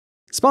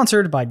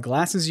Sponsored by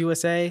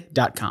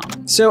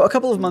GlassesUSA.com. So a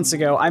couple of months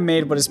ago, I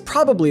made what is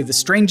probably the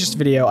strangest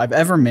video I've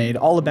ever made,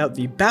 all about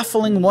the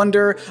baffling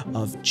wonder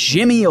of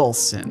Jimmy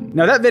Olsen.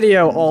 Now that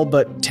video all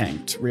but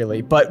tanked,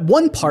 really, but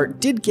one part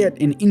did get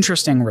an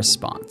interesting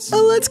response.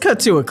 Let's cut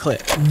to a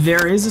clip.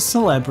 There is a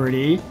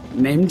celebrity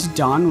named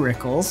Don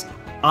Rickles.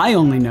 I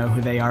only know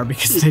who they are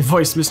because they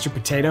voiced Mr.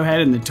 Potato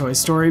Head in the Toy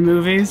Story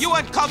movies. You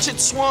uncultured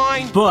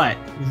swine! But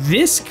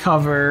this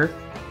cover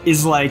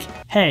is like,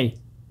 hey,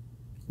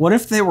 what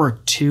if there were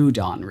two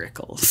Don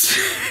Rickles?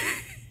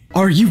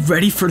 Are you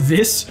ready for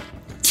this?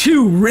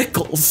 Two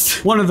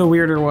Rickles. One of the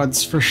weirder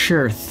ones for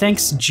sure.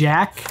 Thanks,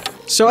 Jack.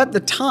 So at the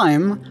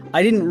time,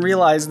 I didn't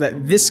realize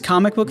that this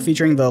comic book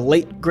featuring the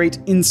late great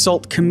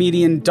insult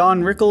comedian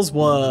Don Rickles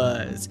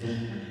was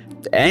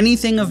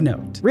anything of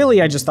note.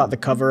 Really, I just thought the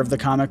cover of the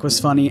comic was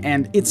funny,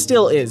 and it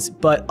still is,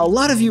 but a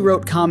lot of you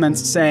wrote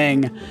comments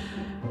saying,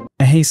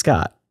 hey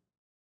Scott,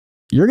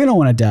 you're gonna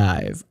wanna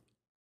dive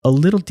a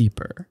little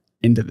deeper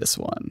into this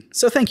one.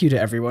 So thank you to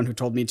everyone who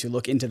told me to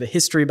look into the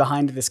history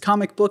behind this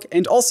comic book,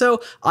 and also,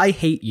 I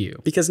hate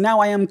you, because now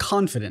I am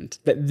confident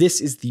that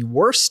this is the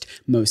worst,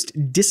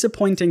 most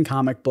disappointing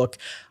comic book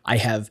I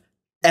have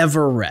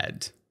ever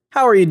read.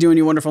 How are you doing,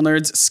 you wonderful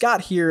nerds?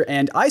 Scott here,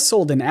 and I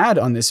sold an ad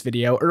on this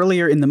video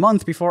earlier in the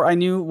month before I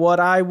knew what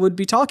I would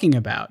be talking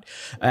about.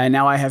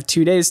 Now I have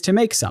 2 days to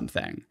make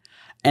something.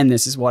 And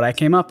this is what I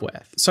came up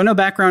with. So no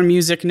background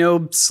music,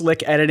 no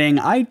slick editing.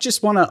 I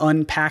just want to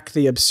unpack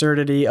the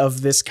absurdity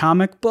of this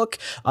comic book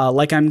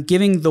like I'm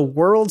giving the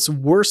world's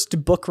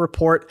worst book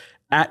report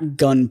at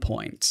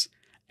gunpoint.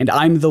 And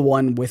I'm the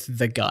one with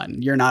the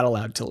gun. You're not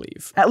allowed to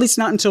leave. At least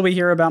not until we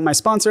hear about my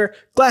sponsor,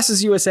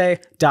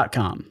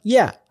 GlassesUSA.com.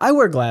 Yeah, I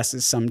wear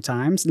glasses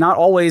sometimes, not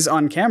always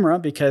on camera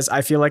because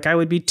I feel like I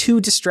would be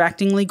too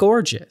distractingly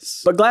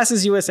gorgeous. But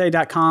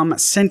GlassesUSA.com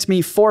sent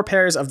me 4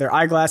 pairs of their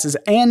eyeglasses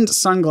and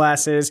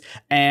sunglasses,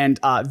 and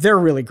they're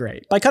really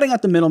great. By cutting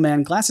out the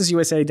middleman,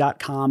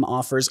 GlassesUSA.com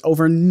offers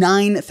over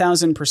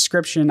 9,000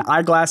 prescription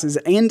eyeglasses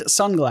and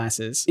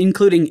sunglasses,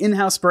 including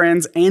in-house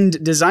brands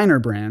and designer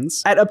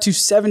brands, at up to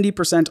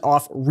 70%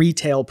 off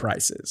retail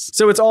prices.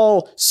 So it's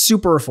all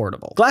super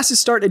affordable. Glasses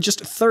start at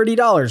just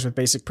 $30 with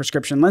basic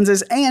prescription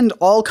lenses, and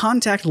all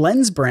contact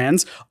lens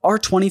brands are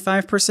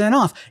 25%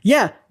 off.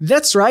 Yeah,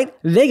 that's right,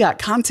 they got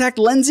contact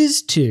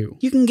lenses too.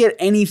 You can get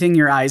anything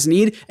your eyes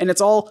need, and it's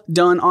all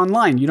done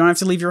online. You don't have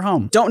to leave your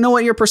home. Don't know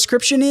what your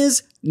prescription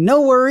is?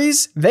 No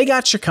worries, they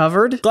got you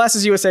covered.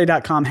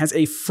 GlassesUSA.com has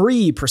a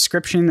free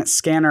prescription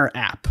scanner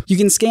app. You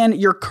can scan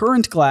your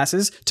current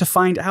glasses to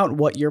find out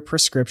what your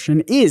prescription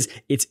is.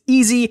 It's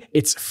easy,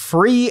 it's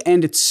free,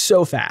 and it's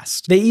so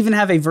fast. They even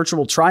have a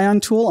virtual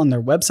try-on tool on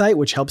their website,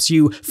 which helps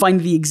you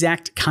find the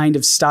exact kind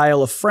of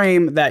style of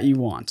frame that you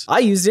want. I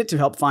used it to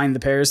help find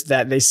the pairs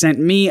that they sent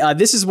me.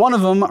 This is one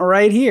of them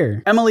right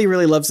here. Emily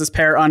really loves this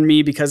pair on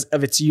me because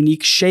of its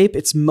unique shape.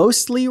 It's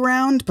mostly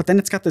round, but then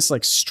it's got this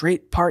like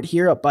straight part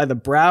here up by the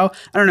brow.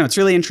 I don't know, it's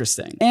really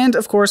interesting. And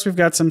of course, we've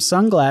got some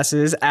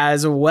sunglasses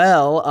as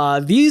well.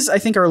 These I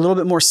think are a little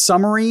bit more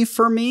summery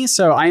for me,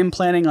 so I am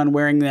planning on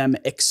wearing them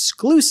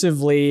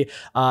exclusively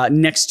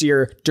next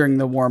year during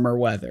the warmer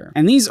weather.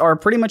 And these are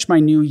pretty much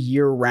my new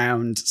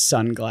year-round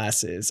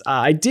sunglasses.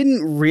 I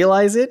didn't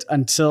realize it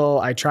until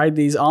I tried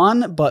these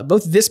on, but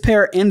both this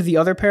pair and the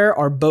other pair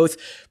are both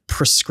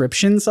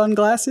prescription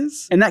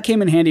sunglasses. And that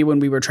came in handy when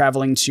we were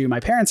traveling to my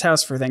parents'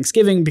 house for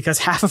Thanksgiving because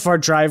half of our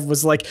drive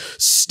was like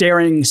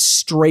staring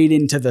straight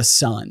into the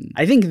sun.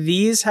 I think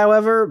these,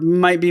 however,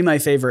 might be my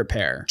favorite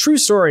pair. True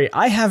story,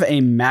 I have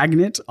a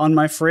magnet on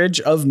my fridge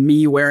of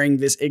me wearing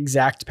this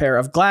exact pair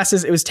of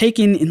glasses. It was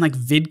taken in like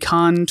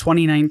VidCon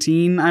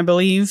 2019, I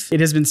believe.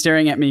 It has been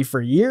staring at me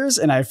for years,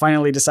 and I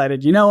finally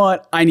decided, you know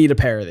what? I need a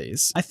pair of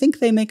these. I think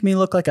they make me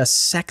look like a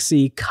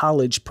sexy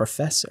college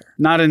professor.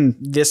 Not in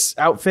this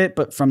outfit,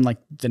 but from like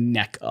the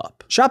neck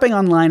up. Shopping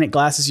online at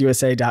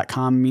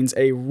GlassesUSA.com means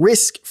a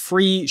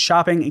risk-free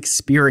shopping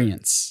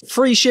experience.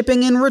 Free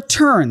shipping and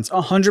returns,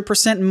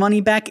 100%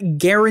 money-back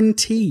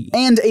guarantee,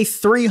 and a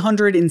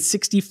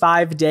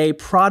 365-day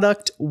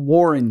product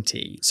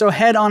warranty. So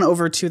head on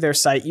over to their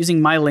site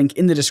using my link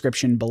in the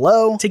description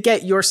below to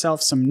get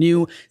yourself some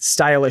new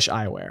stylish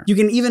eyewear. You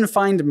can even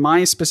find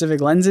my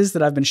specific lenses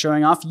that I've been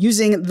showing off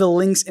using the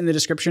links in the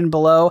description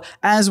below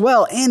as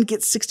well, and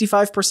get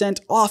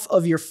 65% off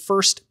of your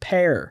first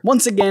pair.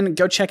 Once again,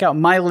 go check out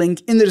my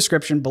link in the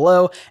description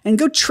below and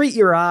go treat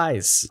your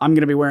eyes. I'm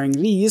going to be wearing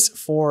these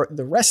for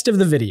the rest of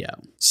the video.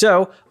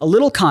 So a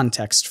little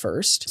context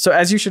first. So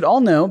as you should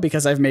all know,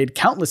 because I've made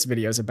countless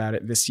videos about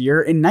it this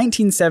year, in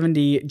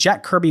 1970,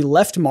 Jack Kirby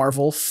left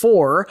Marvel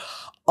for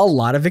a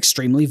lot of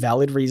extremely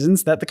valid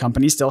reasons that the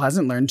company still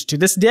hasn't learned to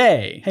this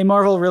day. Hey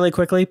Marvel, really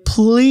quickly,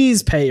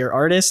 please pay your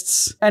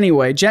artists.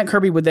 Anyway, Jack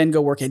Kirby would then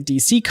go work at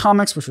DC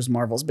Comics, which was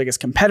Marvel's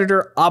biggest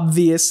competitor,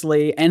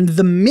 obviously. And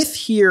the myth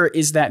here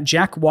is that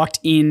Jack walked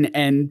in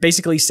and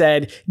basically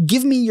said,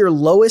 give me your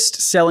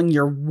lowest selling,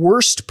 your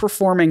worst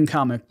performing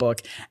comic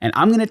book, and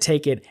I'm gonna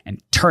take it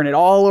and turn it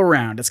all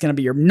around. It's gonna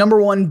be your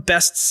 #1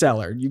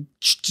 bestseller. You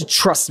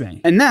Trust me.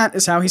 And that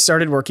is how he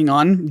started working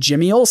on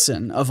Jimmy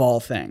Olsen, of all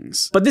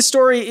things. But this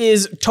story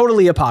is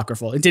totally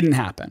apocryphal. It didn't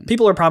happen.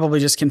 People are probably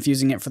just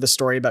confusing it for the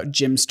story about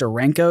Jim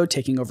Steranko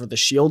taking over the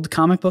S.H.I.E.L.D.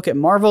 comic book at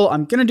Marvel.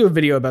 I'm gonna do a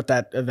video about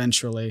that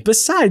eventually.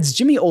 Besides,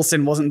 Jimmy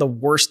Olsen wasn't the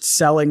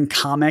worst-selling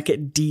comic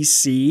at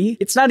DC.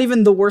 It's not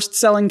even the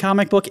worst-selling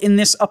comic book in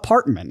this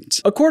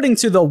apartment. According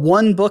to the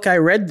one book I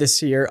read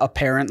this year,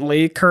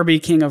 apparently, Kirby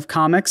King of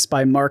Comics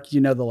by Mark, you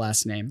know the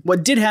last name.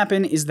 What did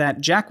happen is that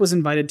Jack was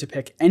invited to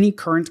pick any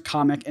current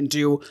comic and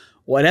do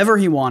whatever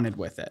he wanted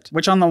with it,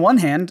 which on the one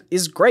hand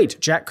is great.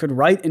 Jack could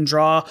write and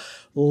draw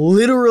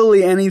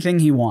literally anything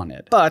he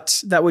wanted.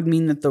 But that would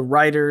mean that the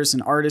writers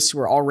and artists who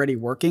were already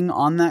working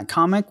on that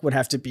comic would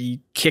have to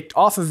be kicked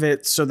off of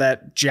it so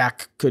that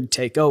Jack could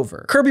take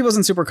over. Kirby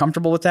wasn't super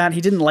comfortable with that.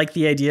 He didn't like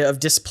the idea of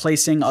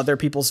displacing other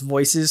people's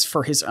voices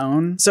for his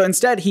own. So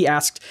instead he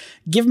asked,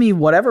 give me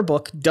whatever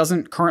book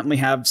doesn't currently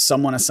have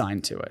someone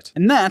assigned to it.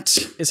 And that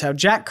is how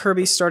Jack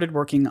Kirby started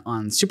working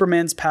on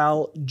Superman's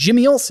pal,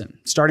 Jimmy Olsen,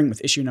 starting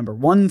with issue number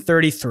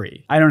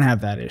 133. I don't have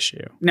that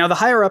issue. Now, the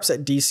higher-ups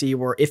at DC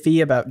were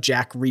iffy about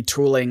Jack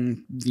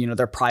retooling,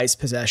 their prized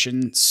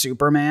possession,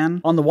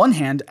 Superman. On the one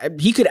hand,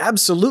 he could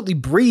absolutely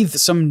breathe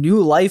some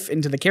new life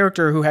into the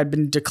character who had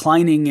been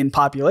declining in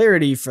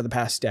popularity for the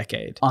past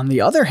decade. On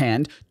the other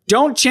hand,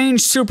 don't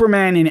change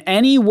Superman in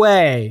any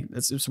way.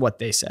 That's what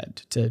they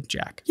said to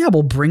Jack. Yeah,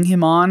 we'll bring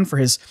him on for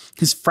his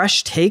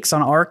fresh takes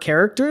on our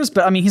characters,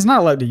 but I mean, he's not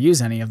allowed to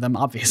use any of them,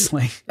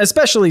 obviously.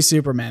 Especially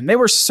Superman. They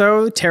were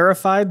so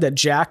terrified that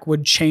Jack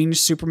would change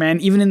Superman,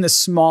 even in the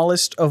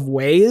smallest of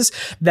ways,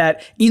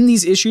 that in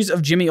these issues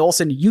of Jimmy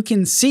Olsen, you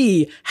can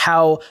see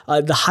how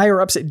the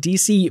higher-ups at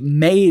DC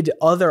made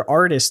other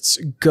artists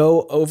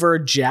go over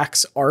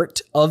Jack's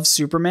art of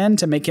Superman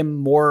to make him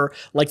more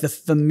like the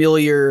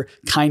familiar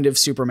kind of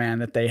Superman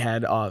that they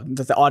had,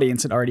 that the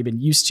audience had already been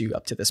used to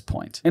up to this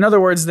point. In other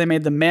words, they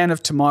made the Man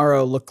of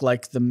Tomorrow look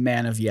like the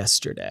Man of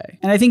Yesterday.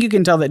 And I think you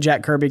can tell that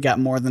Jack Kirby got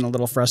more than a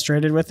little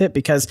frustrated with it,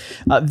 because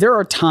there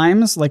are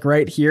times, like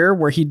right here,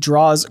 where he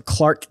draws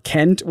Clark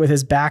Kent with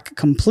his back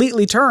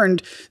completely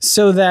turned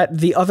so that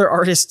the other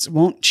artists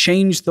won't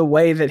change the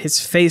way that his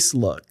face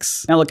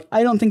looks. Now look,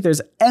 I don't think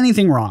there's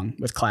anything wrong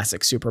with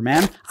classic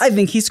Superman. I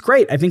think he's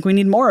great. I think we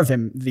need more of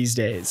him these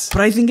days.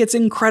 But I think it's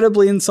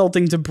incredibly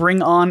insulting to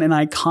bring on an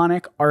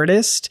iconic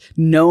artist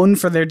known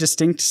for their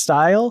distinct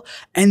style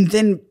and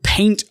then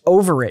paint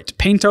over it.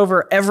 Paint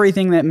over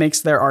everything that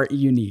makes their art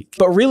unique.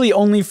 But really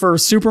only for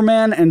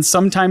Superman and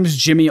sometimes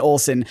Jimmy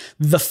Olsen.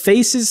 The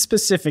faces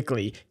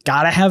specifically,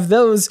 gotta have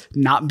those,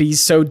 not be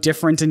so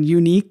different and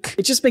unique.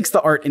 It just makes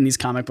the art in these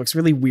comic books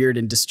really weird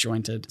and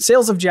disjointed.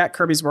 Sales of Jack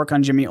Kirby's work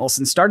on Jimmy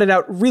Olsen started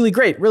out really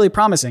great, really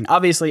promising.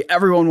 Obviously,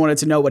 everyone wanted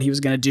to know what he was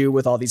going to do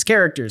with all these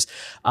characters.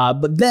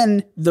 But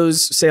then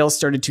those sales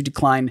started to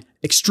decline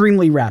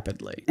extremely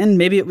rapidly. And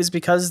maybe it was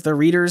because the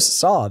readers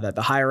saw that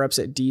the higher-ups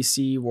at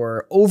DC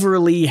were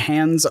overly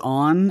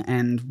hands-on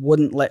and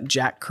wouldn't let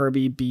Jack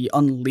Kirby be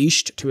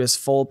unleashed to his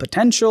full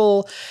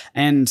potential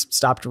and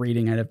stopped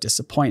reading out of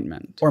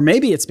disappointment. Or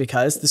maybe it's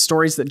because the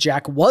stories that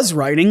Jack was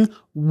writing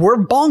were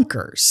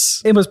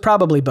bonkers. It was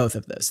probably both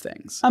of those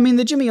things. I mean,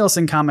 the Jimmy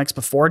Olsen comics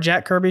before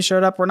Jack Kirby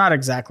showed up were not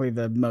exactly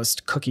the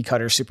most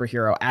cookie-cutter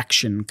superhero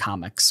action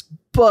comics,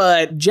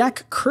 but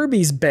Jack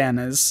Kirby's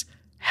banners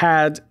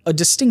had a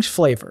distinct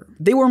flavor.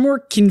 They were more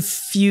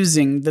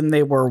confusing than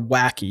they were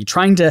wacky,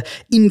 trying to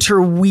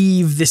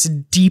interweave this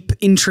deep,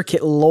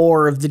 intricate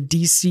lore of the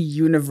DC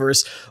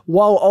universe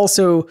while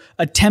also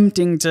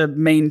attempting to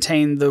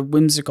maintain the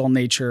whimsical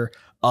nature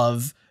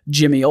of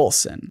Jimmy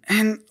Olsen.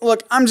 And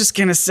look, I'm just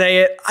gonna say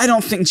it. I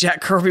don't think Jack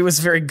Kirby was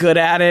very good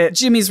at it.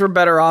 Jimmy's were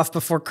better off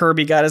before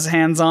Kirby got his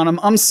hands on them.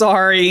 I'm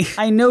sorry.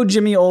 I know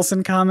Jimmy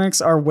Olsen comics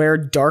are where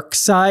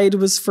Darkseid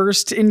was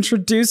first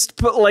introduced,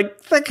 but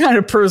like, that kind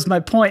of proves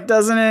my point,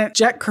 doesn't it?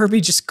 Jack Kirby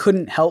just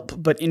couldn't help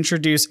but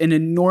introduce an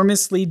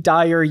enormously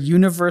dire,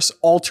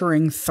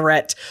 universe-altering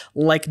threat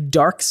like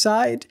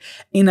Darkseid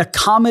in a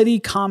comedy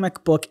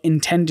comic book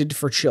intended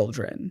for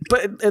children.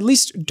 But at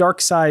least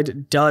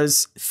Darkseid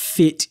does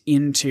fit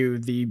into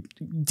the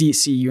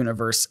DC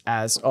universe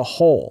as a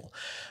whole.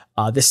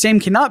 The same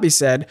cannot be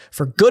said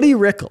for Goody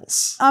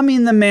Rickles. I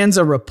mean, the man's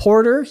a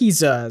reporter,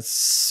 he's a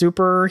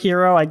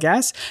superhero, I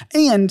guess,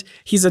 and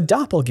he's a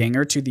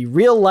doppelganger to the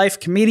real-life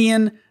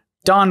comedian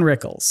Don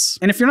Rickles.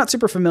 And if you're not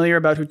super familiar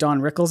about who Don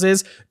Rickles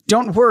is,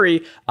 don't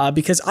worry,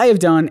 because I have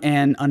done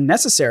an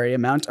unnecessary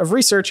amount of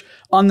research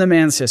on the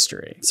man's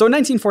history. So in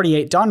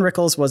 1948, Don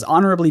Rickles was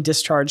honorably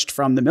discharged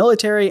from the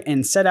military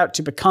and set out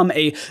to become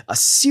a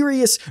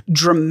serious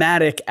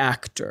dramatic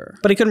actor.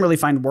 But he couldn't really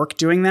find work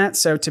doing that,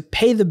 so to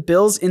pay the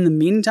bills in the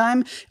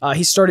meantime,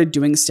 he started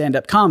doing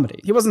stand-up comedy.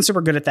 He wasn't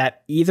super good at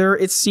that either,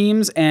 it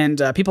seems,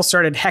 and people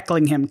started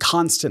heckling him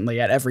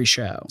constantly at every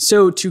show.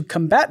 So to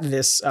combat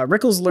this,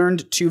 Rickles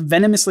learned to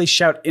venomously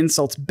shout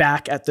insults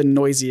back at the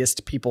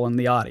noisiest people in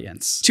the audience.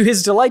 To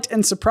his delight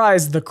and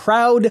surprise, the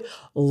crowd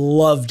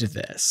loved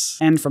this.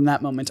 And from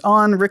that moment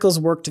on, Rickles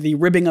worked the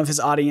ribbing of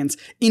his audience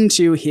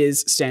into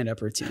his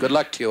stand-up routine. Good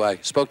luck to you. I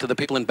spoke to the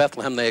people in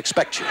Bethlehem. They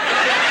expect you.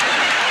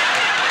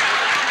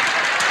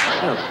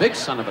 You're a big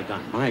son of a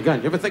gun. My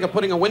God. You ever think of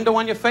putting a window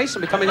on your face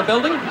and becoming a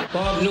building?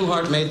 Bob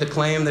Newhart made the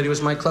claim that he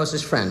was my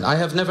closest friend. I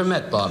have never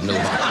met Bob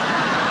Newhart.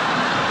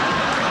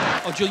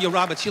 Oh, Julia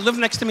Roberts, you live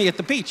next to me at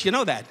the beach. You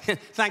know that.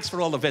 Thanks for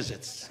all the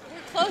visits.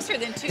 We're closer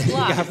than 2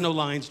 blocks. You have no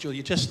lines,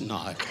 Julia. Just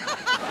nod.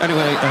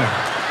 Anyway,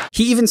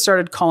 He even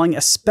started calling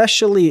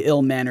especially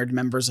ill-mannered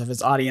members of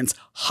his audience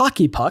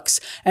hockey pucks,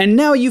 and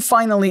now you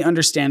finally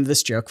understand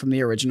this joke from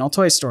the original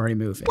Toy Story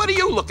movie. What are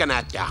you looking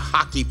at, you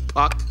hockey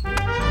puck?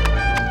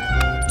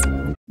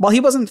 While he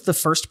wasn't the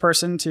first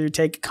person to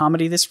take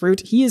comedy this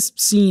route, he is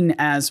seen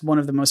as one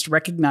of the most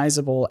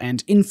recognizable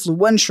and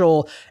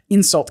influential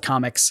insult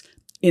comics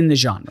in the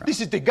genre.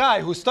 This is the guy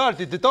who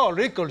started the Don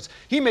Rickles.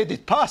 He made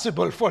it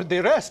possible for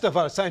the rest of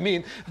us. I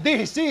mean,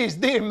 this is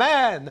the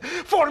man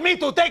for me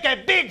to take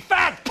a big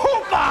fat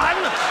poop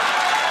on!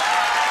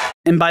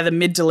 And by the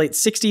mid to late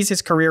 60s,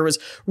 his career was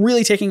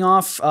really taking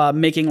off,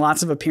 making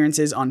lots of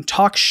appearances on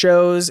talk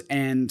shows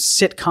and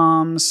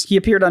sitcoms. He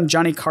appeared on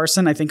Johnny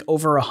Carson, I think,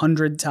 over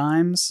 100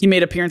 times. He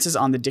made appearances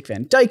on The Dick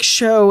Van Dyke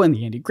Show and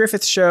The Andy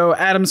Griffith Show,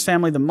 Addams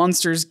Family, The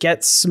Munsters,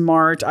 Get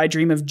Smart, I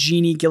Dream of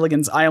Jeannie,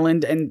 Gilligan's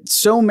Island, and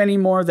so many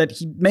more that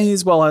he may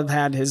as well have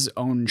had his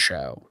own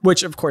show,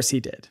 which of course he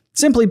did.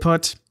 Simply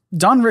put,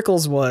 Don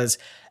Rickles was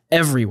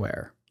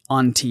everywhere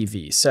on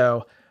TV,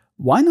 so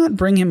why not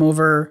bring him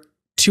over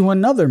to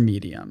another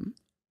medium,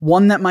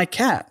 one that my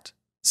cat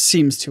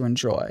seems to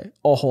enjoy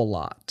a whole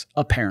lot,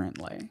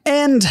 apparently.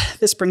 And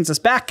this brings us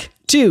back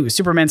to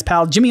Superman's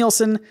pal Jimmy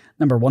Olsen,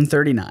 number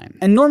 139.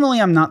 And normally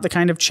I'm not the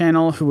kind of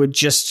channel who would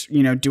just,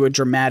 do a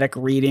dramatic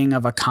reading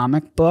of a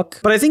comic book,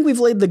 but I think we've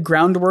laid the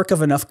groundwork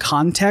of enough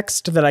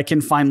context that I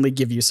can finally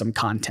give you some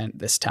content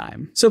this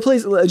time. So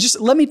please, just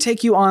let me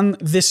take you on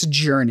this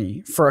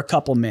journey for a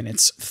couple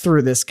minutes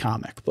through this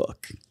comic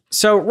book.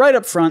 So right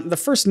up front, the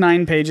first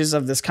 9 pages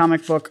of this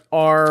comic book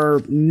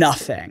are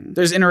nothing.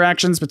 There's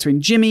interactions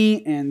between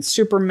Jimmy and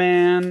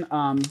Superman.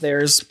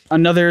 There's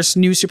another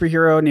new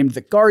superhero named the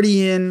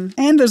Guardian.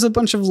 And there's a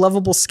bunch of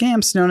lovable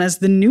scamps known as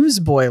the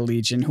Newsboy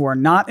Legion who are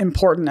not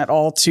important at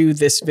all to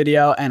this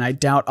video, and I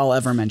doubt I'll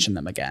ever mention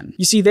them again.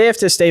 You see, they have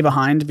to stay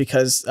behind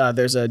because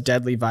there's a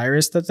deadly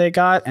virus that they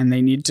got and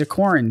they need to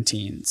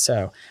quarantine.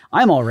 So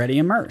I'm already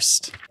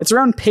immersed. It's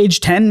around page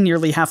 10,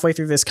 nearly halfway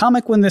through this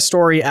comic, when the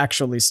story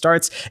actually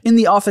starts, in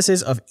the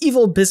offices of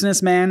evil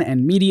businessman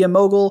and media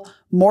mogul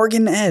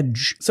Morgan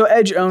Edge. So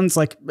Edge owns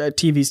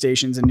TV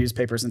stations and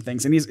newspapers and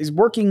things, and he's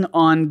working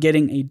on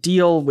getting a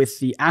deal with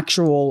the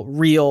actual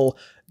real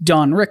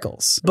Don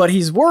Rickles. But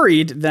he's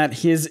worried that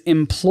his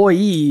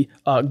employee,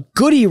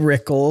 Goody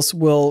Rickles,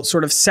 will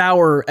sort of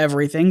sour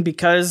everything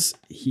because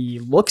he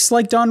looks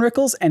like Don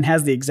Rickles and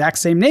has the exact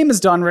same name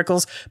as Don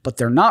Rickles, but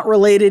they're not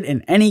related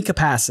in any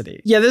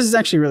capacity. Yeah, this is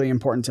actually really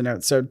important to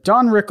note. So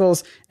Don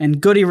Rickles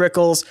and Goody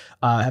Rickles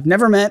have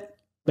never met.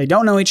 They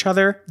don't know each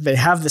other. They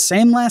have the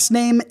same last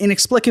name.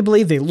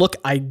 Inexplicably, they look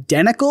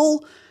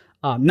identical.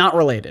 Not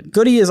related.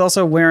 Goody is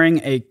also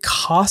wearing a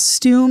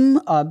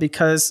costume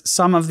because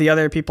some of the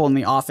other people in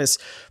the office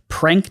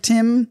pranked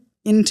him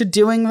into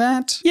doing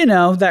that. You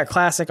know, that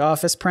classic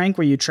office prank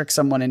where you trick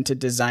someone into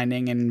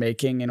designing and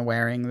making and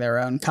wearing their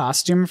own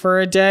costume for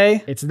a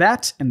day. It's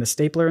that and the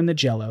stapler and the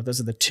Jell-O.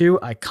 Those are the 2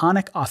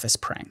 iconic office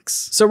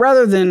pranks. So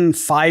rather than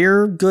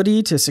fire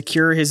Goody to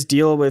secure his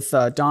deal with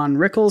Don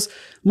Rickles,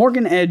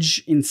 Morgan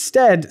Edge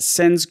instead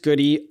sends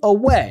Goody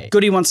away.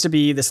 Goody wants to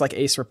be this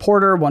ace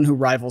reporter, one who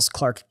rivals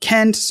Clark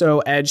Kent,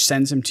 so Edge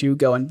sends him to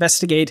go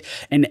investigate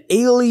an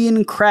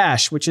alien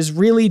crash, which is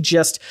really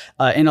just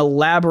an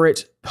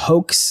elaborate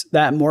hoax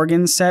that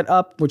Morgan set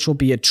up, which will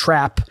be a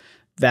trap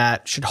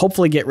that should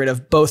hopefully get rid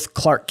of both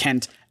Clark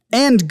Kent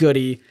and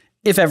Goody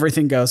if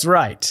everything goes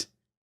right.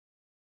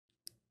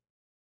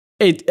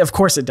 Of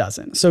course it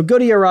doesn't. So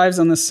Goody arrives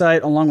on the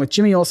site along with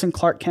Jimmy Olsen,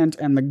 Clark Kent,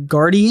 and the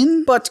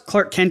Guardian, but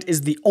Clark Kent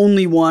is the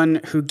only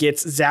one who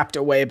gets zapped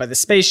away by the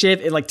spaceship.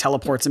 It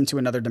teleports him to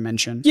another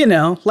dimension.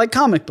 Like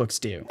comic books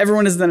do.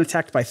 Everyone is then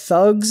attacked by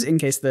thugs in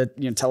case the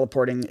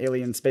teleporting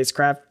alien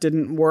spacecraft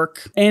didn't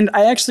work. And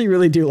I actually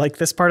really do like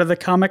this part of the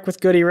comic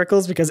with Goody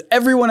Rickles because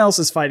everyone else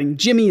is fighting.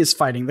 Jimmy is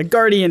fighting. The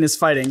Guardian is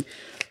fighting.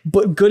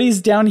 But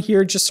Goody's down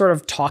here just sort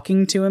of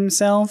talking to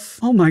himself.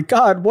 Oh my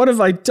God, what have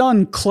I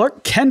done?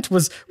 Clark Kent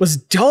was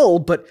dull,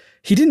 but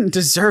he didn't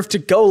deserve to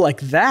go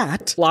like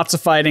that. Lots of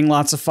fighting,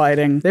 lots of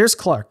fighting. There's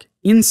Clark,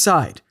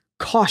 inside,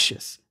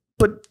 cautious,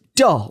 but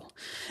dull.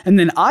 And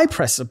then I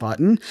press a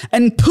button,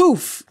 and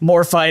poof,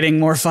 more fighting,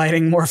 more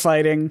fighting, more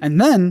fighting. And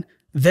then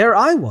there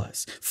I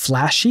was,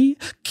 flashy,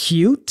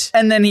 cute,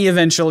 and then he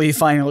eventually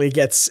finally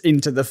gets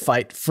into the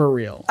fight for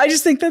real. I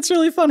just think that's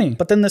really funny.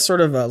 But then the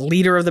sort of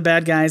leader of the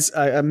bad guys,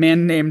 a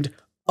man named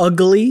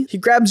Ugly, he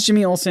grabs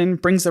Jimmy Olsen,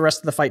 brings the rest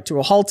of the fight to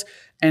a halt,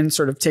 and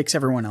sort of takes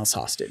everyone else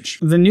hostage.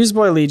 The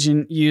Newsboy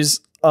Legion use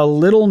a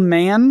little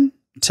man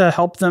to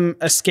help them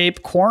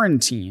escape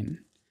quarantine.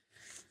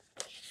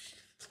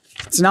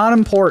 It's not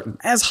important.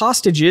 As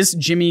hostages,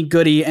 Jimmy,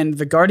 Goody, and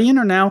the Guardian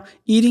are now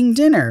eating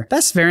dinner.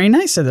 That's very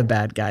nice of the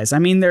bad guys. I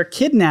mean, they're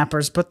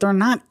kidnappers, but they're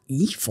not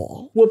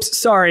evil. Whoops,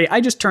 sorry.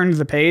 I just turned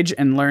the page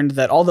and learned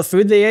that all the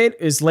food they ate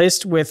is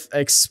laced with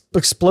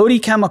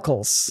explodey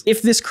chemicals.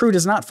 If this crew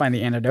does not find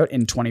the antidote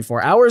in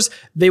 24 hours,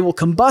 they will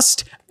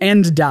combust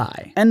and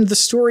die. And the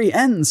story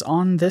ends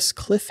on this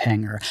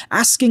cliffhanger,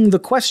 asking the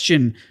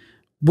question,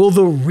 will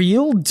the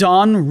real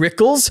Don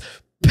Rickles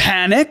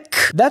panic?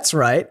 That's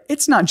right.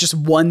 It's not just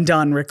one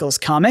Don Rickles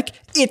comic.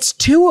 It's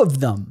two of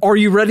them. Are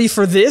you ready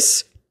for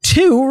this?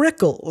 2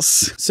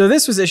 Rickles. So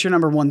this was issue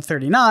number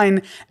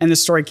 139, and the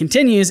story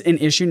continues in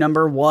issue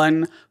number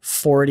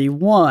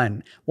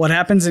 141. What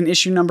happens in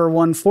issue number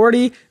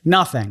 140?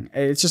 Nothing.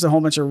 It's just a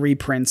whole bunch of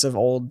reprints of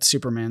old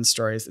Superman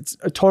stories. It's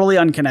totally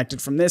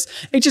unconnected from this.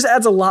 It just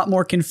adds a lot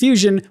more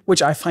confusion,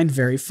 which I find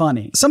very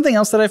funny. Something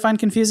else that I find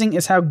confusing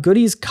is how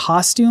Goody's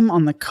costume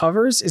on the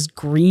covers is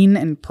green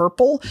and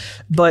purple,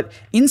 but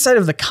inside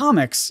of the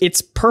comics,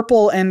 it's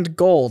purple and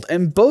gold,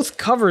 and both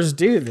covers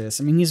do this.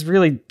 I mean, he's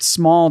really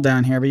small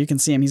down here, but you can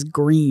see him, he's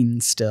green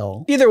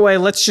still. Either way,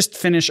 let's just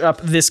finish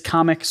up this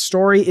comic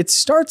story. It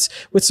starts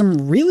with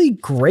some really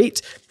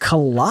great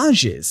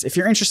collages. If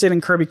you're interested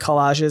in Kirby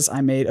collages,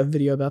 I made a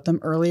video about them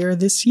earlier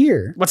this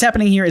year. What's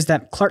happening here is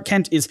that Clark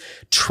Kent is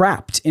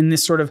trapped in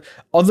this sort of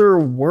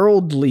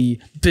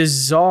otherworldly,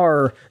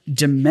 bizarre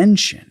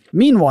dimension.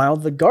 Meanwhile,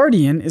 the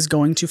Guardian is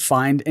going to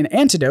find an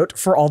antidote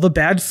for all the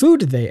bad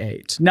food they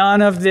ate.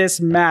 None of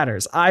this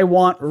matters. I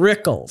want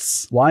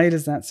Rickles. Why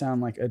does that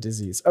sound like a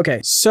disease?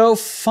 Okay, so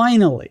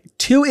finally,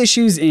 2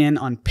 issues in,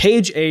 on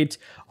page 8,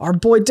 our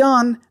boy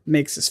Don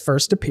makes his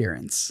first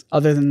appearance,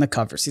 other than the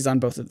covers. He's on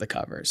both of the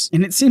covers.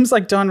 And it seems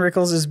like Don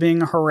Rickles is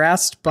being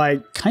harassed by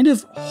kind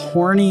of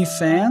horny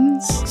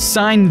fans.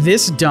 Sign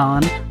this,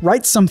 Don.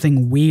 Write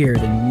something weird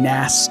and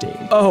nasty.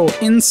 Oh,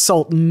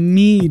 insult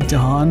me,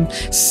 Don.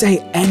 Say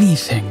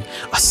anything.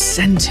 A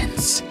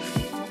sentence.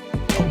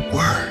 A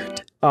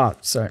word. Oh,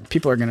 sorry.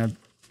 People are gonna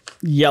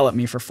yell at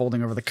me for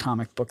folding over the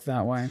comic book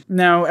that way.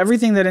 Now,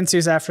 everything that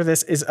ensues after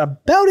this is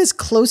about as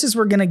close as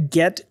we're gonna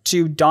get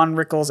to Don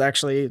Rickles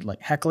actually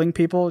like heckling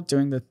people,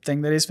 doing the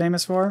thing that he's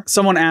famous for.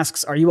 Someone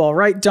asks, "Are you all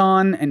right,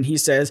 Don?" And he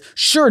says,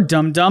 "Sure,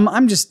 dum-dum.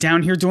 I'm just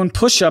down here doing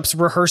push-ups,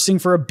 rehearsing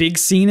for a big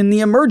scene in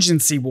the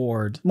emergency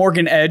ward."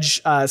 Morgan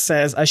Edge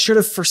says, "I should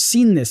have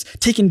foreseen this,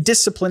 taken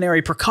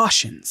disciplinary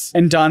precautions."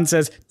 And Don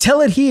says,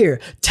 "Tell it here.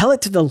 Tell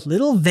it to the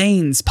little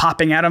veins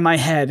popping out of my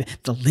head,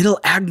 the little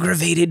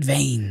aggravated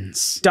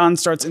veins." Don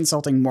starts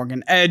insulting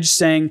Morgan Edge,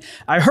 saying,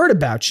 "I heard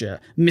about you,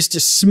 Mr.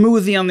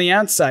 Smoothie on the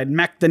outside,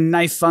 Mac the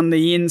knife on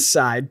the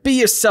inside. Be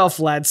yourself,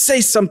 lad. Say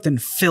something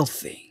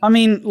filthy." I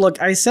mean,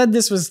 look, I said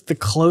this was the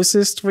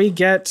closest we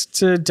get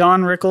to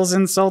Don Rickles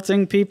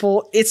insulting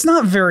people. It's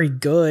not very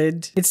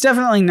good. It's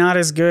definitely not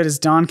as good as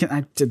Don can.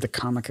 I did the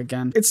comic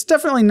again. It's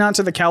definitely not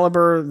to the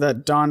caliber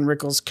that Don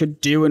Rickles could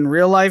do in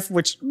real life,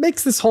 which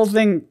makes this whole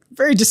thing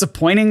very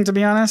disappointing, to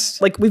be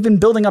honest. Like, we've been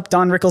building up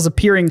Don Rickles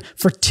appearing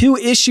for 2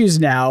 issues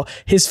now.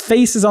 His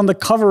face is on the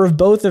cover of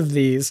both of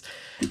these.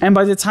 And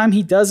by the time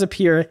he does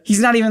appear, he's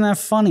not even that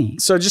funny.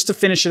 So just to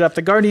finish it up,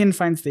 the Guardian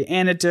finds the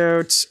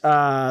antidote.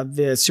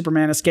 The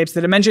Superman escapes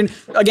the dimension.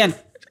 Again,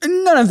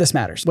 none of this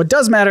matters. What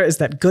does matter is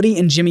that Goody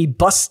and Jimmy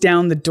bust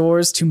down the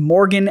doors to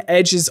Morgan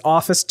Edge's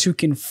office to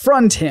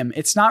confront him.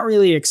 It's not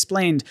really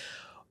explained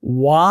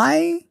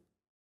why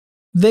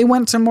they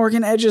went to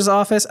Morgan Edge's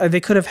office.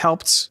 They could have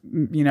helped,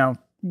 you know,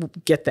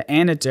 get the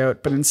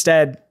antidote, but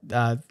instead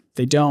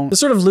they don't. The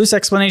sort of loose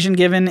explanation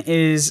given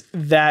is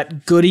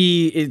that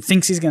Goody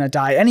thinks he's going to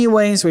die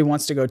anyway, so he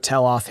wants to go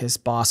tell off his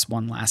boss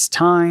one last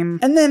time.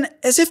 And then,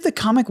 as if the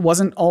comic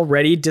wasn't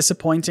already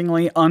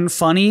disappointingly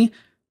unfunny,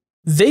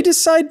 they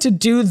decide to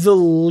do the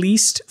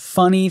least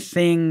funny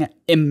thing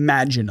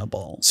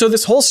imaginable. So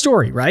this whole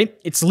story, right?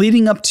 It's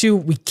leading up to,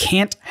 we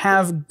can't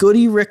have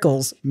Goody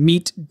Rickles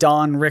meet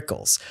Don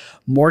Rickles.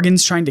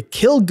 Morgan's trying to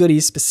kill Goody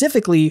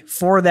specifically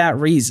for that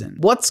reason.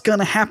 What's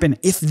gonna happen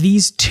if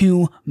these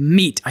 2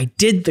 meet? I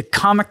did the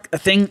comic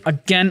thing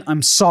again,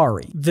 I'm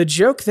sorry. The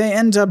joke they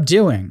end up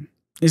doing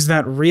is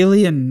that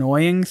really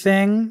annoying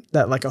thing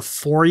that like a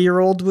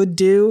 4-year-old would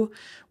do,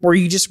 where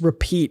you just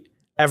repeat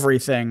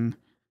everything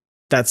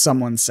that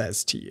someone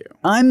says to you.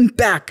 "I'm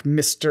back,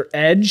 Mr.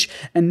 Edge,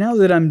 and now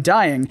that I'm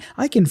dying,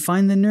 I can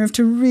find the nerve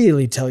to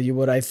really tell you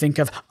what I think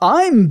of.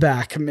 I'm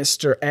back,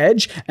 Mr.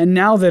 Edge, and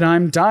now that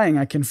I'm dying,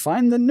 I can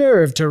find the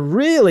nerve to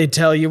really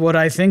tell you what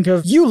I think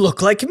of. You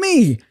look like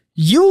me.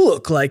 You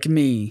look like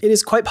me." It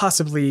is quite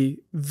possibly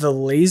the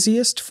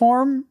laziest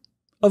form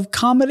of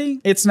comedy.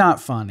 It's not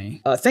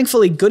funny.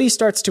 Thankfully, Goody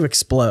starts to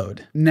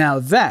explode. Now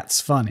that's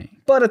funny.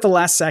 But at the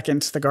last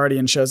second, the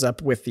Guardian shows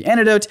up with the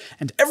antidote,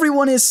 and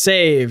everyone is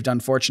saved,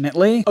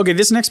 unfortunately. Okay,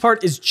 this next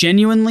part is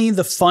genuinely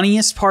the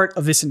funniest part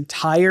of this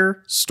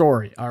entire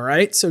story, all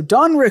right? So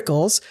Don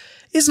Rickles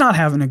is not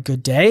having a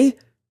good day.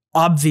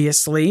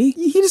 obviously,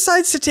 he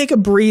decides to take a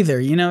breather,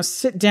 you know,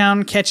 sit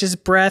down, catch his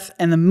breath,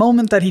 and the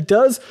moment that he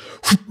does,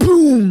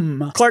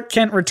 boom! Clark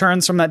Kent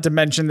returns from that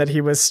dimension that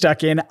he was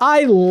stuck in.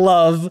 I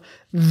love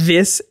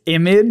this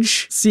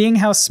image. Seeing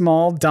how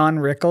small Don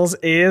Rickles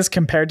is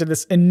compared to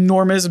this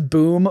enormous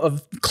boom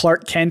of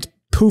Clark Kent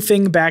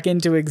poofing back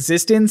into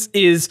existence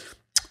is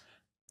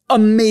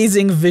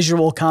amazing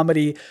visual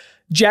comedy.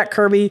 Jack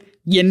Kirby,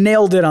 you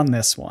nailed it on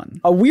this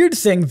one. A weird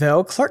thing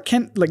though, Clark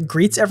Kent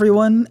greets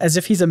everyone as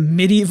if he's a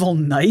medieval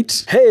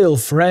knight. Hail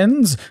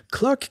friends,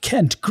 Clark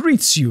Kent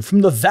greets you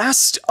from the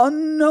vast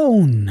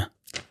unknown.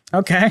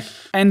 Okay.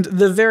 And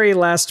the very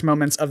last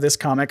moments of this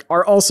comic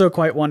are also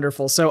quite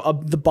wonderful. So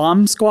the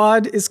bomb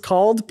squad is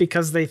called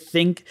because they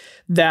think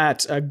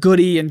that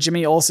Goody and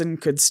Jimmy Olsen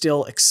could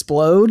still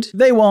explode.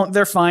 They won't.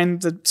 They're fine.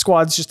 The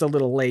squad's just a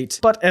little late.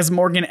 But as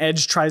Morgan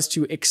Edge tries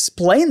to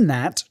explain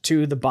that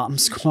to the bomb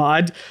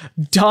squad,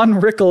 Don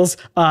Rickles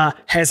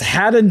has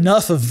had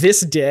enough of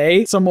this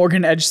day. So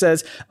Morgan Edge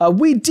says,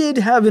 we did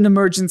have an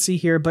emergency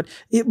here, but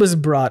it was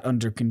brought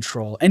under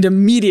control. And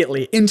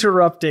immediately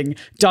interrupting,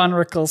 Don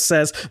Rickles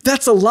says,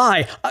 that's a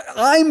lie.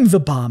 I'm the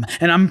bomb,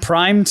 and I'm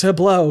primed to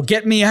blow.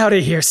 Get me out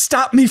of here.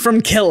 Stop me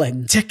from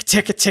killing. Tick,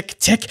 tick, tick,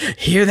 tick.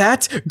 Hear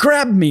that?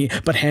 Grab me,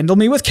 but handle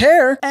me with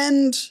care.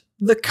 And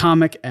the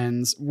comic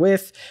ends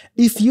with,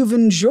 if you've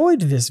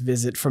enjoyed this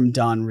visit from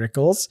Don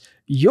Rickles,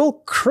 you'll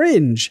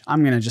cringe.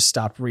 I'm going to just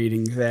stop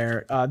reading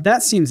there.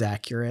 That seems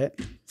accurate.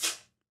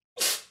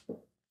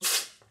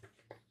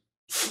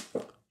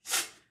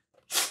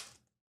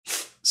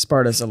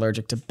 Sparta's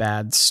allergic to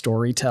bad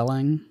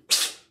storytelling.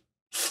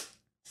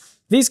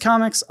 These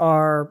comics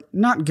are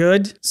not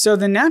good, so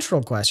the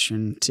natural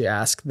question to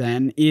ask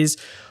then is,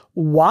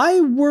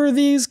 why were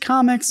these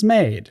comics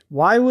made?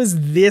 Why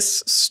was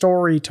this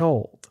story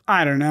told?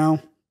 I don't know.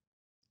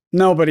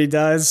 Nobody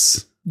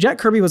does. Jack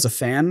Kirby was a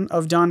fan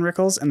of Don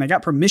Rickles, and they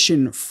got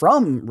permission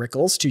from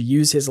Rickles to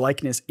use his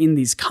likeness in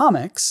these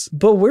comics,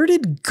 but where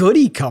did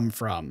Goody come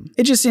from?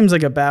 It just seems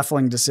like a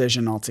baffling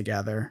decision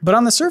altogether. But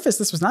on the surface,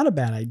 this was not a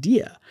bad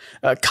idea.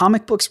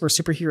 Comic books where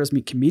superheroes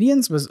meet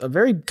comedians was a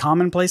very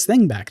commonplace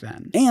thing back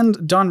then.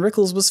 And Don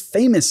Rickles was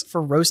famous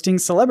for roasting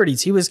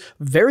celebrities. He was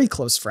very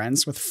close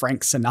friends with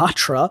Frank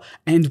Sinatra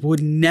and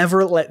would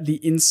never let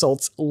the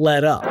insults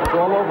let up. It's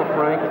all over,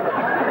 Frank.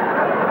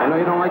 I know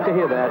you don't like to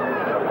hear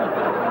that.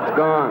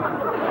 Gone.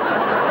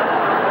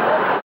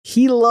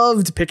 He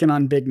loved picking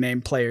on big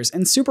name players,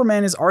 and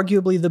Superman is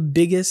arguably the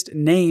biggest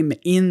name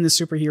in the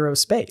superhero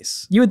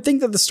space. You would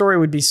think that the story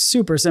would be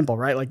super simple,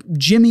 right? Like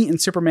Jimmy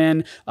and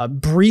Superman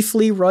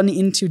briefly run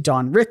into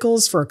Don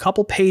Rickles for a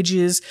couple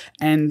pages,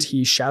 and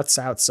he shouts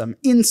out some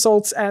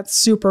insults at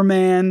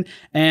Superman,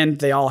 and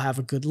they all have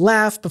a good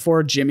laugh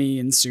before Jimmy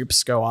and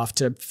Supes go off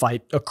to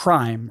fight a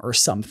crime or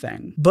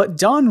something. But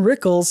Don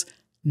Rickles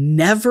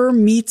never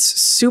meets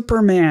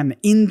Superman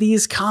in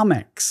these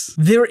comics.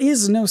 There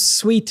is no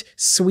sweet,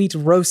 sweet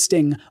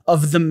roasting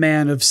of the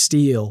Man of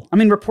Steel. I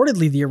mean,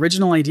 reportedly, the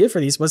original idea for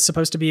these was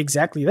supposed to be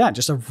exactly that,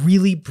 just a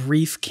really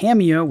brief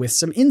cameo with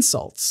some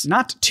insults.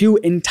 Not 2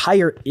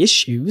 entire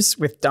issues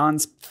with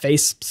Don's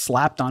face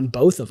slapped on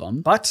both of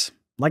them. But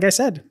like I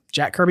said,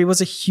 Jack Kirby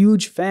was a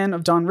huge fan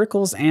of Don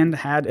Rickles and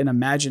had an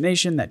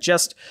imagination that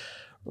just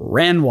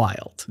ran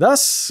wild.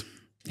 Thus,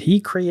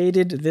 he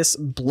created this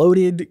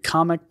bloated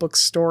comic book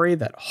story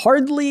that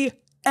hardly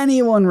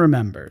anyone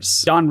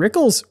remembers. Don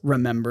Rickles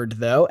remembered,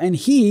 though, and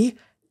he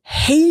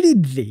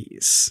hated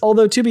these.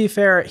 Although, to be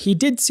fair, he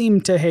did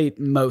seem to hate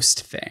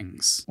most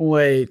things.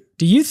 Wait,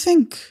 do you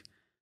think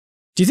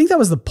that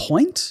was the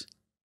point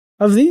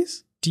of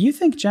these? Do you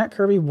think Jack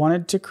Kirby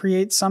wanted to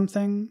create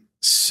something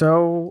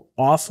so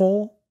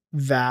awful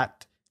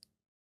that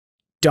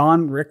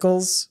Don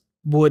Rickles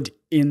would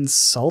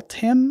insult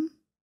him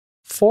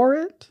for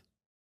it?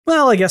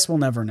 Well, I guess we'll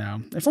never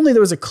know. If only there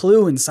was a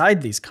clue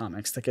inside these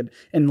comics that could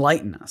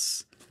enlighten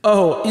us.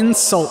 Oh,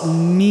 insult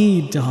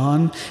me,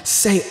 Don.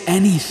 Say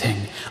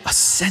anything. A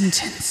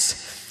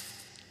sentence.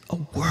 A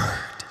word.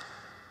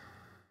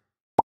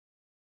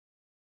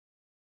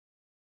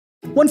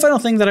 One final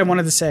thing that I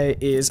wanted to say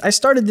is I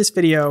started this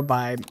video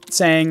by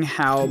saying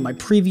how my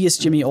previous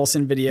Jimmy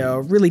Olsen video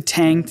really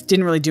tanked,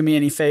 didn't really do me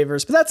any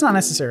favors, but that's not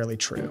necessarily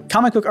true.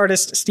 Comic book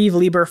artist Steve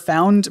Lieber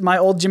found my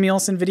old Jimmy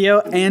Olsen video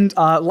and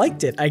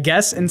liked it, I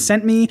guess, and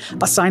sent me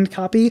a signed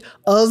copy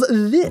of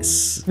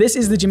this. This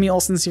is the Jimmy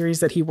Olsen series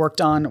that he worked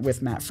on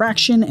with Matt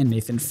Fraction and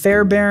Nathan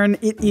Fairbairn.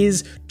 It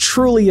is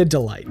truly a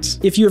delight.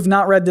 If you have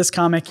not read this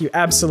comic, you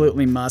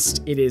absolutely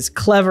must. It is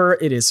clever,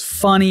 it is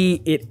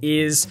funny, it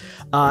is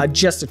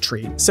just a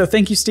treat. So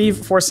thank you,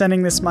 Steve, for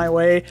sending this my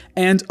way,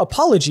 and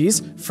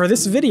apologies for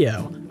this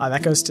video.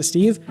 That goes to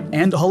Steve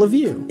and all of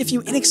you. If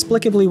you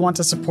inexplicably want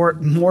to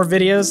support more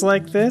videos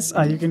like this,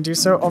 you can do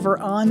so over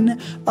on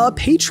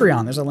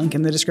Patreon. There's a link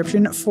in the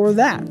description for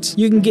that.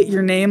 You can get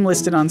your name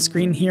listed on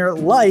screen here,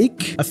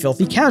 like A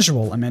Filthy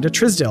Casual, Amanda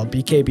Trisdale,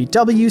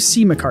 BKBW,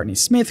 C. McCartney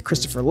Smith,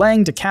 Christopher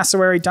Lang,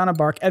 DeCassowary, Donna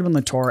Bark, Edwin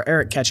Latour,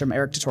 Eric Ketchum,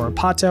 Eric Totoro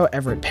Pato,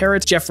 Everett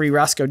Parrott, Jeffrey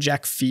Roscoe,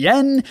 Jack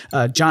Fien,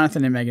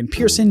 Jonathan and Megan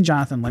Pearson,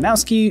 Jonathan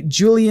Lanowski,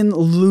 Julian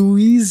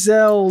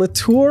Louisel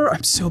Latour,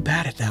 I'm so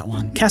bad at that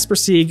one, Casper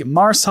Sieg,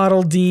 Mars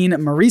Hoddle, Dean,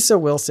 Marisa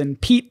Wilson,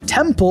 Pete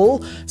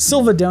Temple,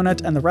 Silva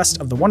Donut, and the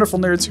rest of the wonderful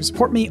nerds who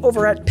support me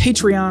over at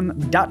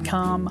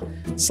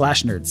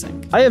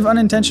patreon.com/nerdsync. I have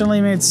unintentionally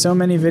made so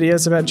many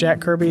videos about Jack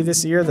Kirby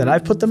this year that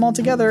I've put them all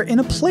together in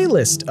a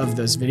playlist of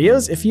those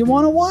videos if you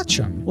want to watch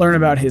them. Learn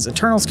about his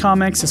Eternals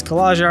comics, his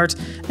collage art,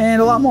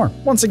 and a lot more.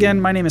 Once again,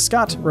 my name is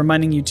Scott,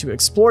 reminding you to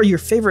explore your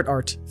favorite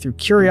art through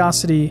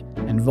curiosity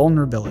and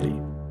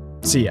vulnerability.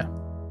 See ya.